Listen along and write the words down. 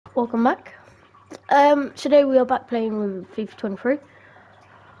Welcome back. Today we are back playing with FIFA 23.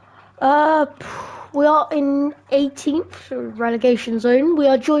 We are in 18th relegation zone. We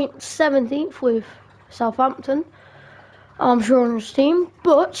are joint 17th with Southampton. I'm sure on this team,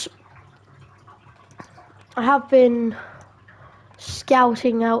 but I have been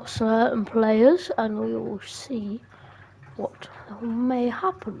scouting out certain players, and we will see what may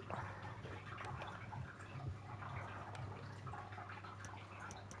happen.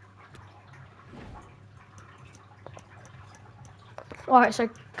 Alright, so a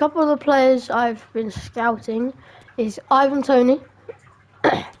couple of the players I've been scouting is Ivan Toney,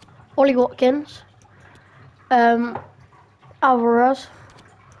 Ollie Watkins, Alvarez,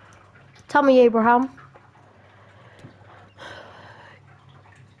 Tammy Abraham,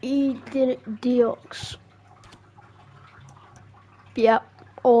 Diox,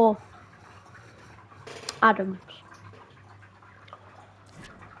 or Adams.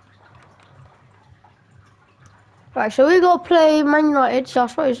 Right, so we got to play Man United, so I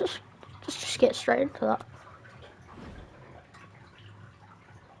suppose let's just get straight into that.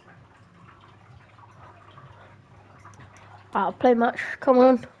 I'll play match, come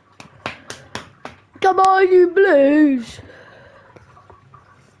on. Come on, you Blues!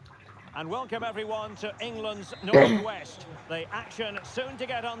 And welcome everyone to England's Northwest. The action soon to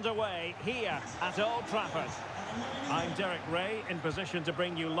get underway here at Old Trafford. I'm Derek Ray, in position to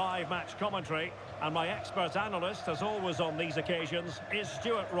bring you live match commentary. And my expert analyst, as always on these occasions, is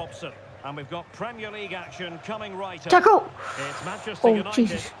Stuart Robson. And we've got Premier League action coming right up. Tackle! It's Manchester United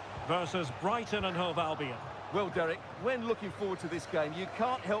Jesus. versus Brighton and Hove Albion. Well, Derek, when looking forward to this game, you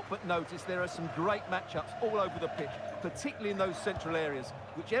can't help but notice there are some great matchups all over the pitch, particularly in those central areas.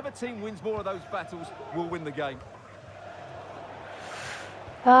 Whichever team wins more of those battles will win the game.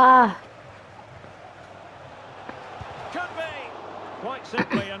 Could be. Quite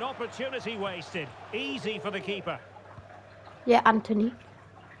simply, an opportunity wasted. Easy for the keeper. Yeah, Anthony.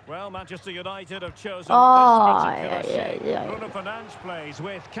 Well, Manchester United have chosen Yeah. Bruno Fernandes plays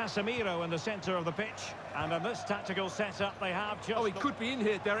with Casemiro in the centre of the pitch. And in this tactical setup, they have just... Oh, he could be in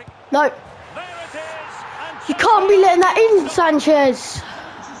here, Derek. No. There it is! And You can't be letting that in, Sanchez.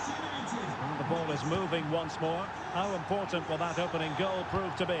 And the ball is moving once more. How important will that opening goal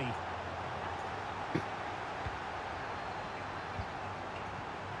prove to be?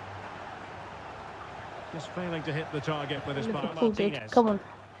 Just failing to hit the target with his bar. Martinez. Come on.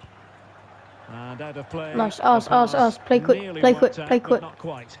 And out of play. Nice. Us. Play quick. Play quick. Not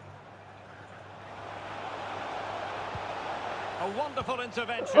quite. A wonderful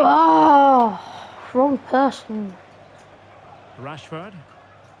intervention. Oh, wrong person. Rashford.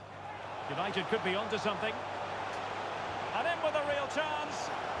 United could be onto something. And in with a real chance.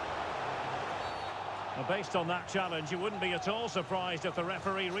 Well, based on that challenge, you wouldn't be at all surprised if the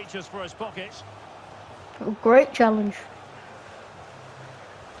referee reaches for his pockets. Great challenge.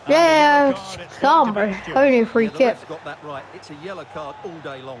 Yeah, calm, bro. Only a free kick. Got that right. It's a yellow card all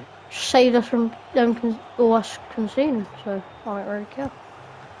day long. Saved us from them or us conceding, so I don't really care.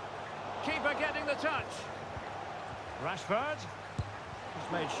 Keeper getting the touch. Rashford.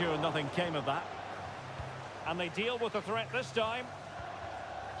 Just made sure nothing came of that. And they deal with the threat this time.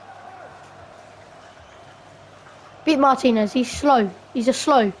 Beat Martinez. He's slow. He's a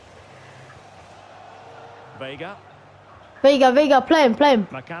slow. Vega. Play him.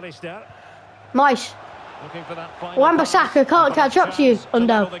 McAllister. Nice. Looking for that final Wan-Bissaka can't catch up to you,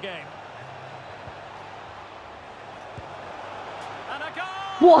 Undo.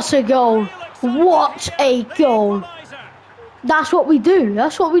 What a goal. What a goal. That's what we do.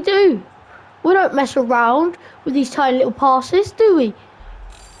 We don't mess around with these tiny little passes, do we?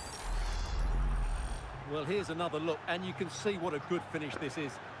 Well, here's another look, and you can see what a good finish this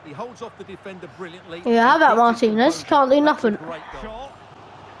is. He holds off the defender brilliantly. Yeah, how about Martinez? Can't do nothing.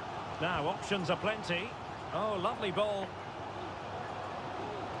 Now, options are plenty. Oh, lovely ball.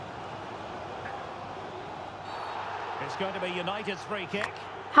 It's going to be United's free kick.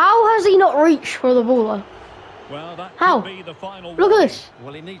 How has he not reached for the ball, though? Well, that How? could be the final. Look at this.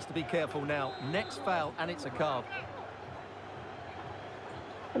 Well, he needs to be careful now. Next foul, and it's a card.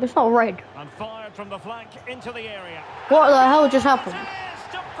 It's not red. And fired from the flank into the area. What the hell just happened?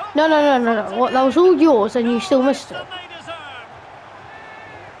 No. What? That was all yours, and you still missed it.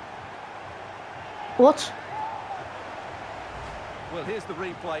 What? Well, here's the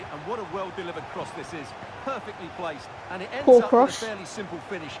replay, and what a well-delivered cross this is. Perfectly placed, and it ends Poor up cross. with a fairly simple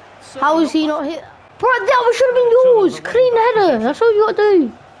finish. How is he not hit? Bro, that should have been yours. Clean header. That's all you got to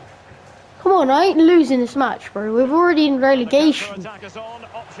do. Come on, I ain't losing this match, bro. We're already in relegation. Attackers on,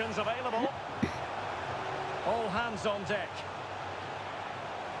 options available. All hands on deck.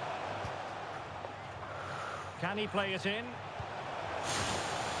 Can he play it in?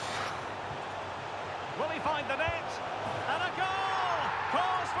 Will he find the net? And a goal!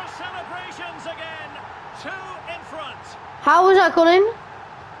 Cause for celebrations again. 2 in front. How was that gone in?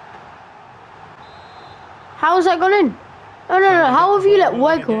 How has that gone in? No, no, no. How have you let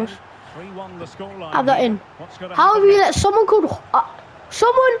Weghorst have that in? How have you let someone called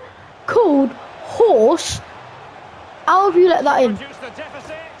Horse? How have you let that in?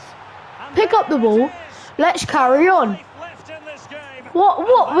 Pick up the ball. Let's carry on.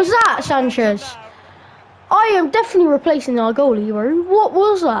 What was that, Sanchez? I am definitely replacing our goalie, bro. What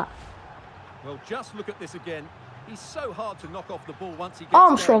was that? Well, just look at this again. He's so hard to knock off the ball once he gets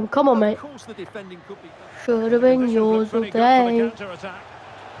Armstrong, come on, mate. Of course the defending could be... Should have been yours all day. Will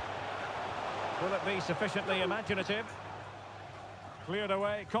it be sufficiently imaginative? Cleared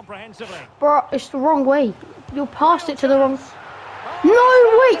away comprehensively. Bro, it's the wrong way. You passed it to the wrong...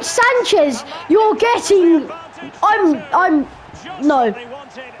 No, wait, Sanchez! You're getting... No,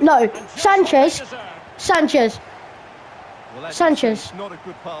 Sanchez. Well, Sanchez. not a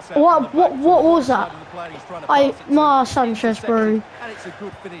good pass What was that? Nah, Sanchez, bro. And it's a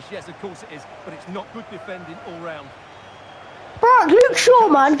good finish, yes, of course it is, but it's not good defending all round. Bro, Luke Shaw,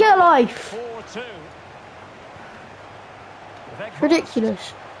 man, get a life. 4-2.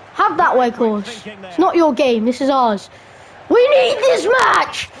 Ridiculous. Have that Weghorst. It's not your game, this is ours. We need this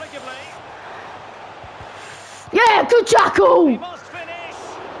match! Yeah, good tackle! Yeah,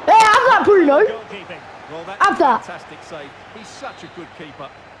 have that, Bruno! Well, that's have that. Fantastic save. He's such a good keeper.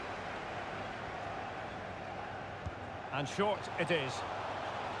 And short it is.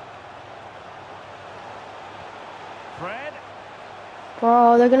 Fred.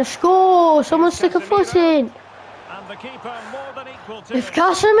 Bro, they're gonna score! Someone stick a foot in! And the keeper more than equal to If it.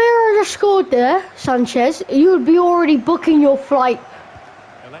 Casemiro just scored there, Sanchez, you would be already booking your flight.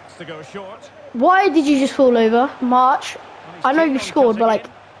 Elects to go short. Why did you just fall over, March? I know you scored, but like...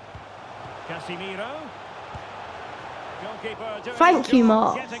 Casemiro. Goalkeeper doing Thank his you, job,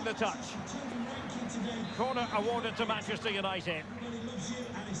 Mark. Getting the touch. Corner awarded to Manchester United.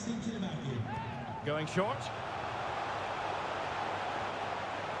 Going short.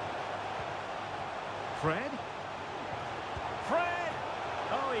 Fred.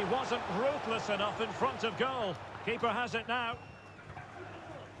 Oh, he wasn't ruthless enough in front of goal. Keeper has it now.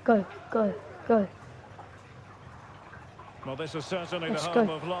 Go. Well, this is certainly Let's the home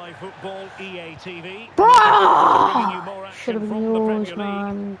go. of live football, EA TV. Bro! Should have been yours,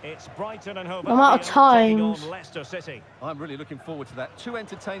 man. It's Brighton and Hove I'm out of Albion times. taking on Leicester City. I'm really looking forward to that. 2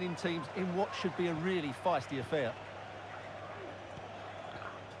 entertaining teams in what should be a really feisty affair.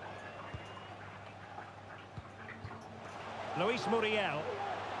 Luis Muriel.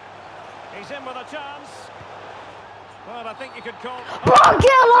 He's in with a chance. Well, I think you could call... Bro,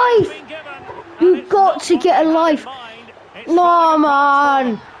 get a life! You've got to get a life. No,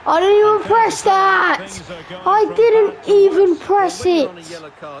 man. I didn't even press that. I didn't even press When it. you're on a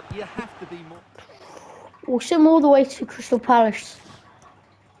yellow card, you have to be more... We'll send them all the way to Crystal Palace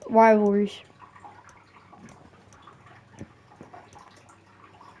rivalries.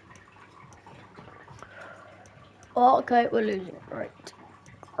 Oh, okay, we're losing. Right.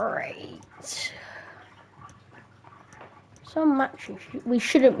 Great. Some matches we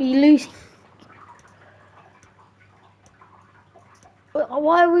shouldn't be losing.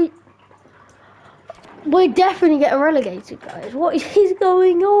 Why are we... We're definitely getting relegated, guys. What is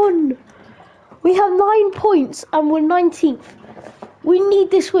going on? We have 9 points and we're 19th. We need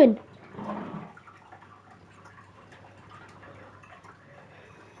this win.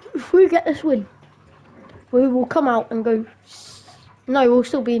 If we get this win, we will come out and go... No, we'll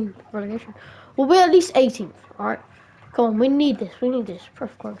still be in relegation. We'll be at least 18th, alright? Come on, we need this. We need this.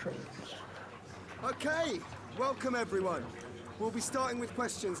 Press country. Okay, welcome everyone. We'll be starting with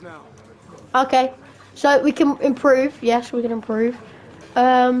questions now. Okay, so we can improve. Yes, we can improve.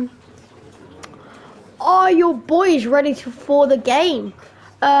 Are your boys ready for the game?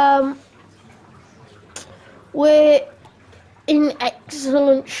 We're in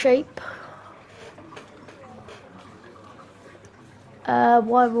excellent shape.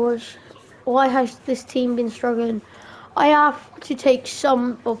 Why has this team been struggling? I have to take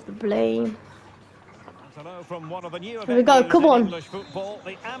some of the blame. From one of the new Here we go, come on. English football,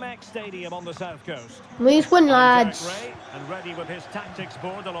 the Amex Stadium on the south coast. Please win, lads. Ray, and ready with his tactics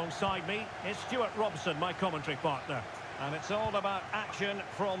board alongside me is Stuart Robson, my commentary partner. And it's all about action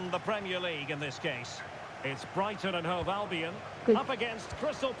from the Premier League in this case. It's Brighton and Hove Albion up against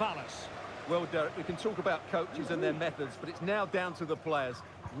Crystal Palace. Well, Derek, we can talk about coaches and their methods, but it's now down to the players.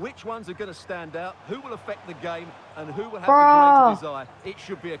 Which ones are going to stand out, who will affect the game, and who will have the greater desire. It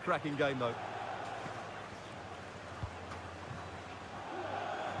should be a cracking game, though.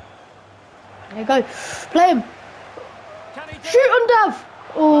 There you go. Play him. Can he do Shoot it? on Dav.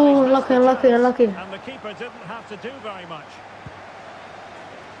 Oh, unlucky, unlucky, unlucky. And the keeper didn't have to do very much.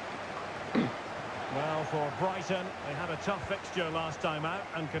 Well, for Brighton, they had a tough fixture last time out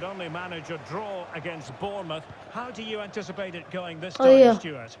and could only manage a draw against Bournemouth. How do you anticipate it going this time,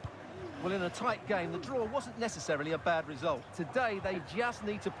 Stuart? Well, in a tight game, the draw wasn't necessarily a bad result. Today, they just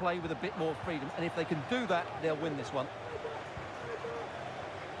need to play with a bit more freedom, and if they can do that, they'll win this one.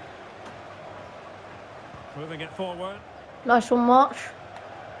 Moving it forward. Nice one, March.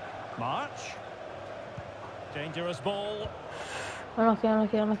 March. Dangerous ball. Unlucky,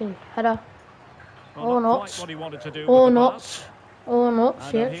 unlucky, unlucky. Header. Well, Or not not. quite what he wanted to do Or with the not. pass. Or not.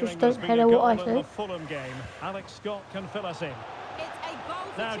 And Yeah, I'm just hearing don't there's been header a what I goal in the say. Fulham game. Alex Scott can fill us in. It's a goal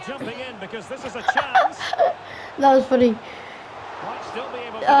for Now Chelsea. jumping in because this is a chance. That was funny. Might still be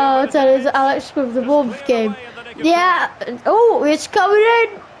able to do I'll a bit tell of you, it's damage. Alex with the Just Wolves cleared game. away in the nick of Yeah. Oh, it's coming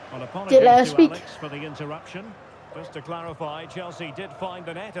in. Well, apologies Didn't let her to speak. Alex for the interruption. Just to clarify, Chelsea did find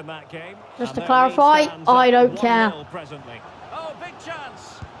the net in that game. Just and to their clarify, lead stands I at don't 1-0 care. presently. Oh, big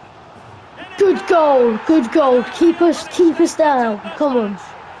chance. In it Good goes. goal. Good goal. And Keep us the down. this Come on. match.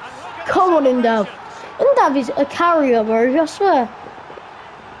 And look at Come on, the Indav. celebrations. Indav is a carrier, bro. I swear.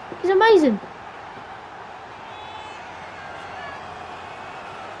 He's amazing.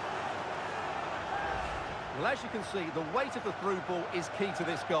 Well, as you can see, the weight of the through ball is key to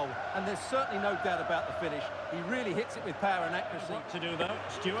this goal, and there's certainly no doubt about the finish. He really hits it with power and accuracy. What to do though,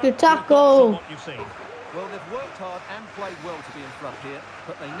 Stuart? Good Your thoughts tackle. on what you've seen? Well, they've worked hard and played well to be in front here,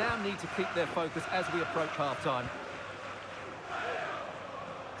 but they now need to keep their focus as we approach half-time.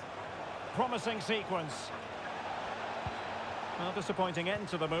 Promising sequence. Well, disappointing end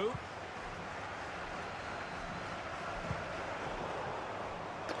to the move.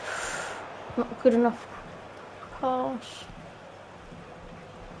 Not good enough. Pass.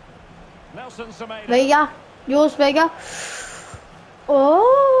 Nelson Semedo. Vega. Yours, Vega.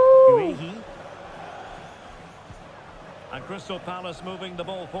 Oh. Guehi. And Crystal Palace moving the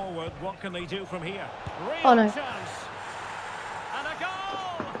ball forward. What can they do from here? Real Oh, no. chance. And a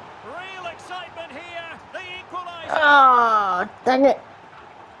goal! Real excitement here. The equaliser. Ah, dang it.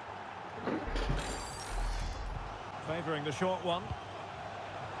 Favouring the short one.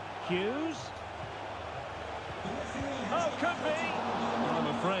 Hughes. Oh, could be. I'm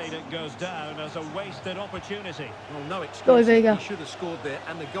afraid it goes down as a wasted opportunity. Well, no Go, excuse. Vega. He should have scored there,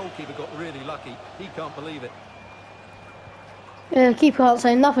 and the goalkeeper got really lucky. He can't believe it. Yeah, keeper can't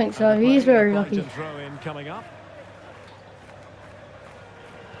say nothing, so And the he's play, very the lucky. Brighton throw-in coming up.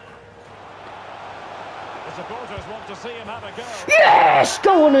 The supporters want to see him have a go. Yes!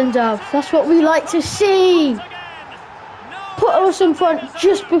 Go on, Indav. That's what we like to see. Once again. No, Put us in front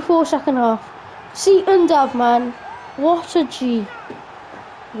just before second half. See Indav, man. What a G.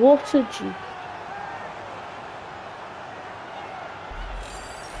 What a G.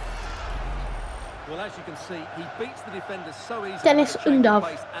 Well, as you can see, he beats the defender so easily. Dennis with a change of Undav.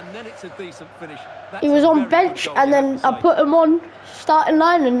 pace, and then it's a decent finish. That's He was a on very good bench goal, and you have then to I say. put him on starting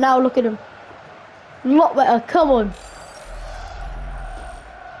line and now look at him. A lot better. Come on.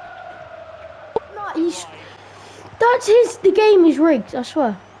 No, that's his. The game is rigged, I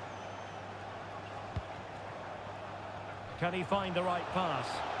swear. Can he find the right pass?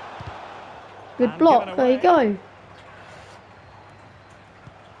 Good And block. given There you away. go.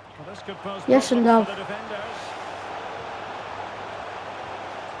 Well, this could pose Yes, problems Undav. for the defenders.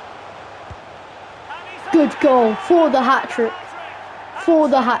 And he's Good goal for the hat-trick. For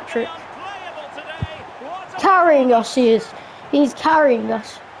the hat-trick. unplayable today. What a Carrying us, he is. He's carrying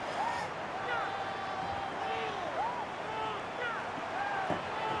us.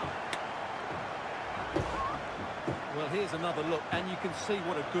 Well, here's another look, and you can see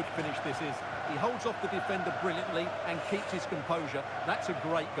what a good finish this is. He holds off the defender brilliantly and keeps his composure. That's a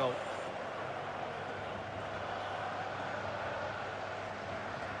great goal.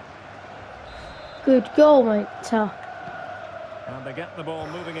 Good goal, mate. And they get the ball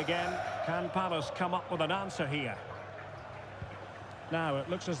moving again. Can Palace come up with an answer here? Now, it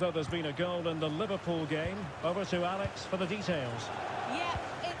looks as though there's been a goal in the Liverpool game. Over to Alex for the details. Yeah,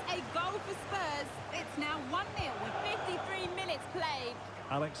 it's a goal for Spurs. It's now 1-0 with 53 minutes played.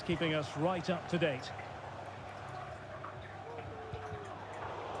 Alex keeping us right up to date.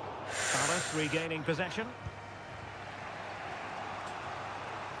 Palace regaining possession.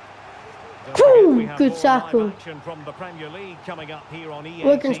 Don't forget we have Good more tackle. live action from the Premier League coming up here on EA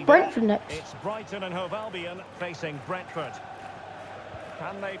We're against TV. Brentford next. It's Brighton and Hove Albion facing Brentford.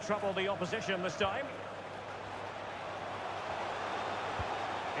 Can they trouble the opposition this time?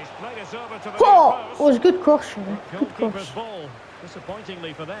 He's played it over to the near Oh, post. was a good cross, you know. Good Goalkeeper's cross. ball,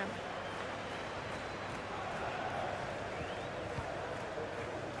 disappointingly for them.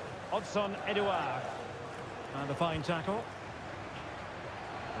 Odson Edouard. And the fine tackle.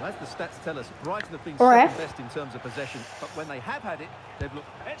 Well, as the stats tell us, Brighton have been Ref. second best in terms of possession, but when they have had it, they've looked...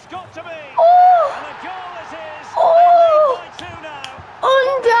 It's got to be! Oh! And a goal it is! Oh! They lead by 2 now.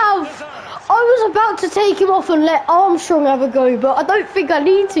 Undav! I was about to take him off and let Armstrong have a go, but I don't think I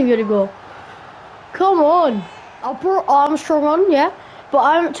need to anymore. Come on. I brought Armstrong on, yeah, but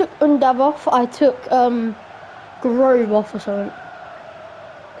I haven't took Undav off. I took Grove off or something.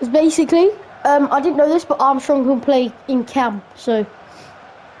 It's basically, I didn't know this, but Armstrong can play in cam, so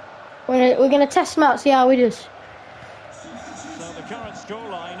we're gonna test him out, see how he does. So the current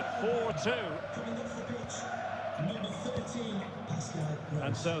scoreline 4-2.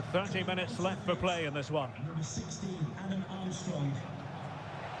 And so 30 minutes left for play in this one.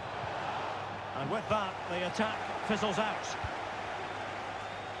 And with that, the attack fizzles out.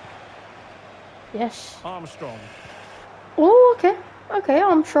 Yes. Armstrong. Oh, okay. Okay,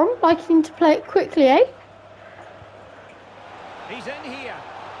 Armstrong, liking to play it quickly, eh? He's in here.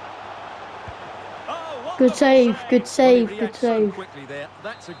 Oh, Good save, good Well, save, he good reacts so save. quickly there.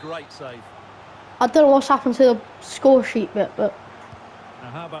 That's a great save. I don't know what's happened to the score sheet bit, but... Now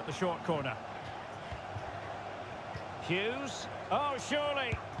how about the short corner? Hughes. Oh,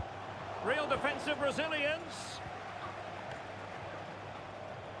 surely. Real defensive resilience.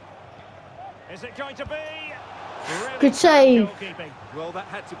 Is it going to be? Really Good save. goalkeeping. Well, that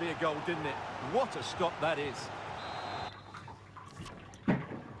had to be a goal, didn't it? What a stop that is. Yeah,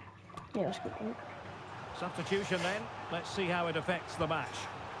 that's good. Substitution then. Let's see how it affects the match.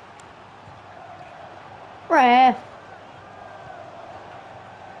 Ref.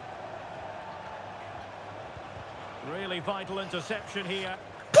 Really vital interception here.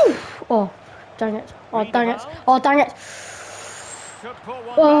 Oh, dang it. Oh, dang it. Oh, dang it. Could pull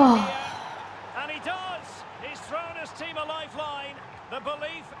one Oh. back here. And he does. He's thrown his team a lifeline. The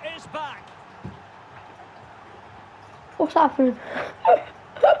belief is back. What's happening? Well,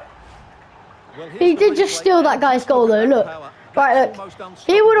 here's He the did just replay. steal that guy's goal though, look. Power. Right, That's look. almost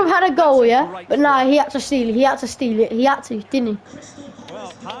He would have unstoppable. had a goal, That's yeah? great But nah, strike. he had to steal it. He had to steal it. He had to, didn't he?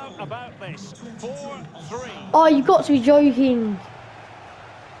 Well, how about this? 4-3. Oh, you got to be joking.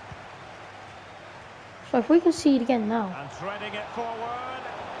 So if we can see it again now. And threading it forward.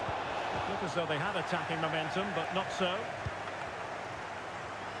 Look as though they had attacking momentum, but not so.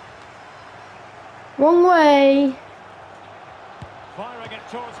 Wrong way. Firing it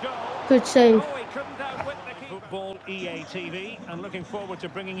towards goal. Good save. Oh, he couldn't outwit the keeper. Football EA TV, and looking forward to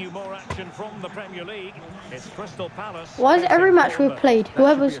bringing you more action from the Premier League. It's Crystal Palace. Why is it every match we've played,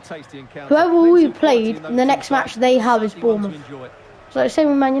 whoever we played, in the next match they have is Bournemouth. So it's the same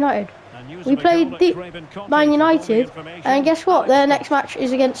with Man United. We played the Man United, and guess what? Their next match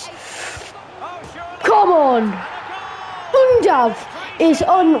is against... Come on! Undav is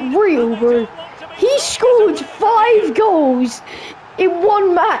unreal, bro. He scored 5 goals in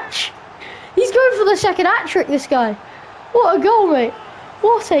 1 match. He's going for the second hat-trick, this guy. What a goal, mate.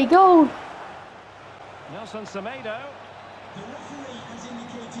 What a goal. Nelson Semedo.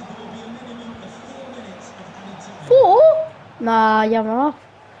 4? Nah, yeah, man.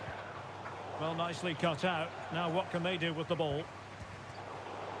 Well, nicely cut out. Now what can they do with the ball?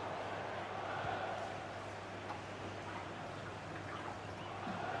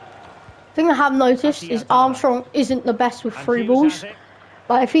 The thing I have noticed is Armstrong isn't the best with free balls.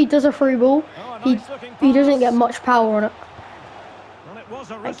 Like if he does a free ball, he doesn't get much power on it. Well, it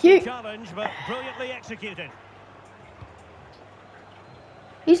was a Thank risky you. challenge, but brilliantly executed.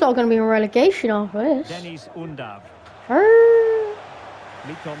 He's not going to be in relegation after this. Dennis Undav.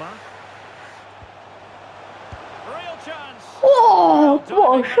 Mitoma. Real chance. Oh, what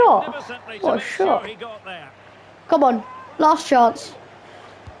a Diving shot. magnificently to What a make sure shot. he got there. Come on, last chance.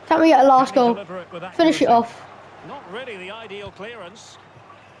 Can we get a last Can he goal? deliver it with Finish it accuracy? off. Not really the ideal clearance.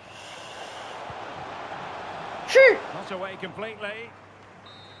 Shoot! Not away completely.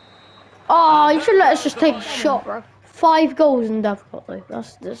 Oh, you should let us just take a shot, bro. 5 goals in Dav got though.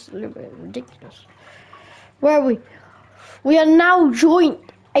 That's a little bit ridiculous. Where are we? We are now joint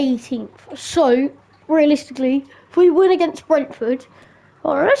 18th. So, realistically, if we win against Brentford...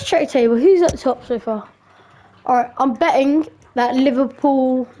 Alright, let's check the table. Who's at the top so far? Alright, I'm betting that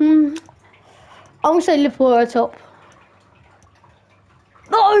Liverpool... I'm going to say Liverpool are at the top.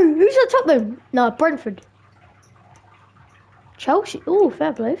 No! Who's at the top then? No, Brentford. Chelsea. Oh,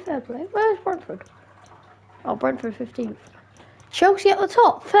 fair play, fair play. Where's Brentford? Oh, Brentford 15th. Chelsea at the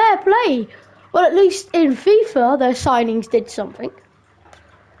top. Fair play. Well, at least in FIFA, their signings did something.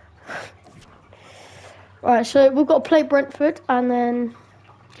 Right, so we've got to play Brentford, and then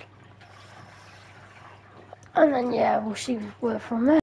yeah, we'll see where from there.